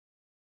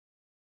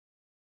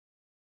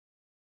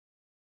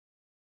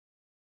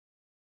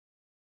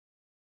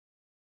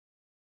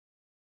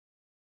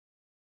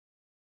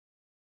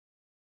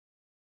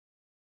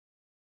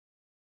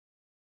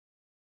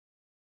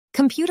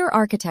Computer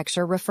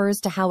architecture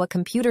refers to how a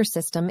computer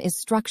system is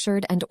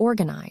structured and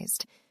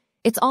organized.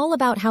 It's all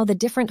about how the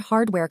different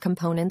hardware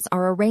components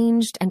are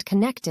arranged and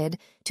connected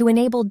to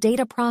enable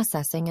data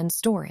processing and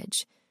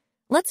storage.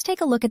 Let's take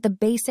a look at the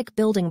basic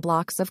building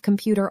blocks of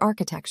computer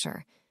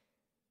architecture.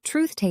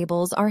 Truth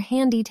tables are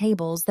handy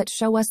tables that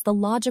show us the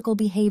logical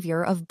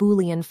behavior of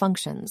Boolean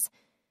functions.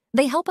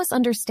 They help us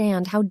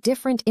understand how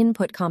different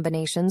input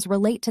combinations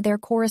relate to their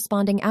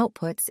corresponding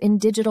outputs in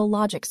digital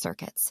logic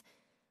circuits.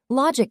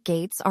 Logic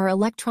gates are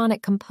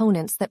electronic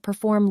components that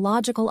perform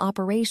logical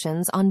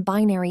operations on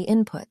binary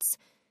inputs.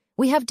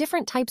 We have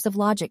different types of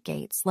logic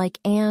gates like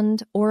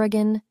AND, OR,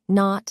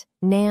 NOT,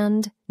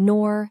 NAND,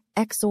 NOR,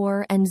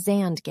 XOR, and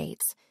ZAND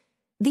gates.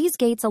 These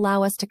gates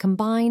allow us to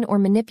combine or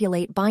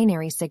manipulate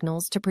binary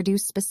signals to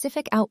produce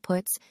specific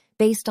outputs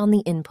based on the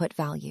input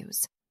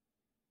values.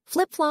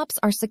 Flip-flops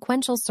are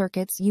sequential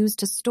circuits used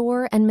to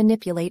store and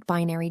manipulate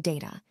binary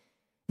data.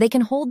 They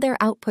can hold their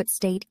output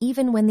state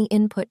even when the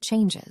input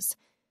changes.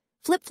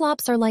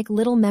 Flip-flops are like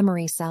little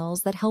memory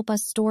cells that help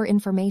us store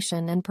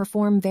information and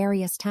perform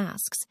various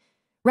tasks.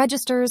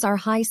 Registers are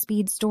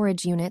high-speed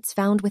storage units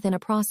found within a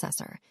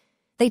processor.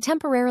 They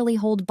temporarily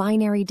hold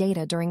binary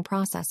data during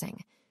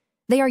processing.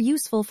 They are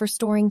useful for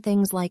storing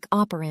things like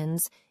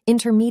operands,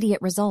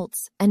 intermediate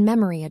results, and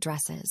memory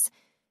addresses.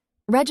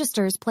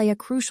 Registers play a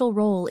crucial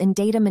role in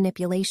data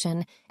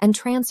manipulation and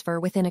transfer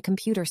within a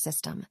computer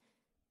system.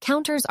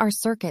 Counters are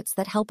circuits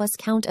that help us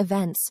count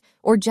events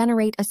or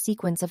generate a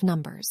sequence of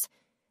numbers.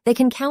 They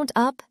can count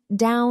up,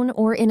 down,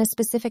 or in a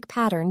specific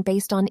pattern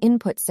based on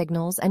input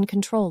signals and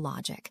control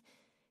logic.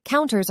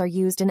 Counters are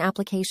used in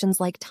applications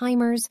like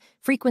timers,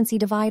 frequency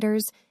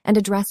dividers, and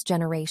address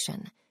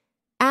generation.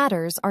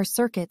 Adders are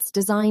circuits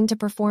designed to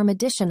perform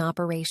addition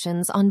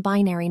operations on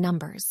binary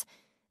numbers.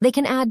 They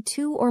can add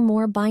two or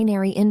more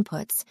binary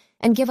inputs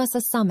and give us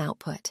a sum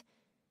output.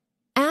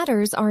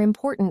 Adders are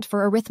important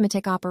for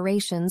arithmetic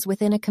operations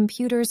within a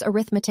computer's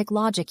arithmetic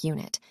logic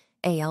unit,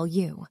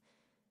 ALU.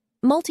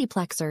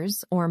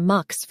 Multiplexers, or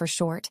MUX for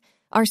short,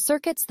 are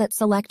circuits that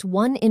select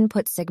one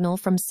input signal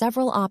from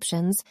several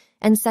options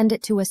and send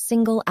it to a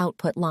single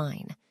output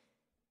line.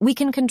 We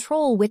can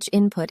control which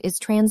input is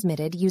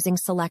transmitted using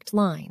select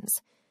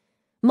lines.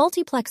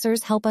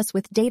 Multiplexers help us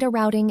with data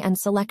routing and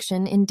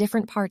selection in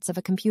different parts of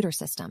a computer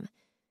system.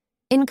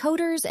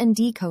 Encoders and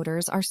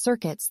decoders are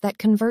circuits that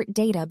convert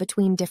data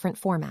between different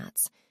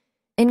formats.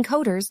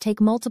 Encoders take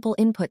multiple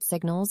input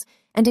signals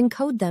and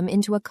encode them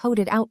into a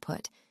coded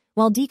output,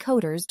 while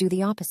decoders do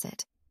the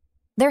opposite.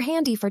 They're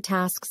handy for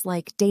tasks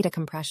like data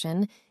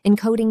compression,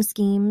 encoding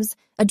schemes,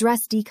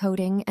 address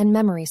decoding, and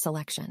memory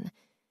selection.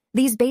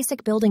 These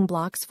basic building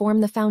blocks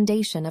form the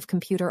foundation of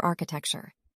computer architecture.